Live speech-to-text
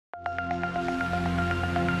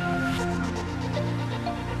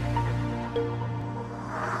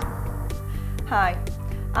Hi,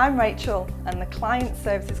 I'm Rachel and the Client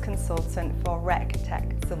Services Consultant for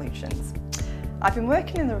RecTec Solutions. I've been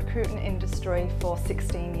working in the recruitment industry for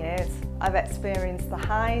 16 years. I've experienced the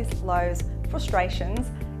highs, lows, frustrations,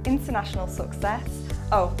 international success,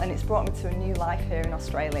 and it's brought me to a new life here in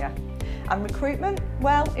Australia. And recruitment,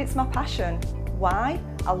 well, it's my passion. Why?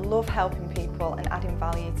 I love helping people and adding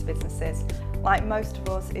value to businesses. Like most of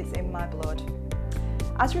us, it's in my blood.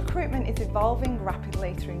 As recruitment is evolving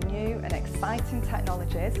rapidly through new and exciting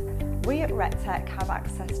technologies, we at RecTec have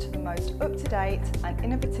access to the most up-to-date and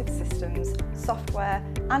innovative systems, software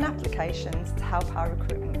and applications to help our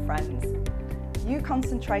recruitment friends. You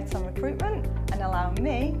concentrate on recruitment and allow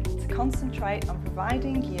me to concentrate on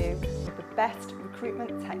providing you with the best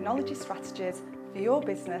recruitment technology strategies for your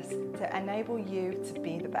business to enable you to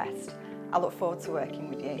be the best. I look forward to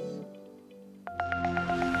working with you.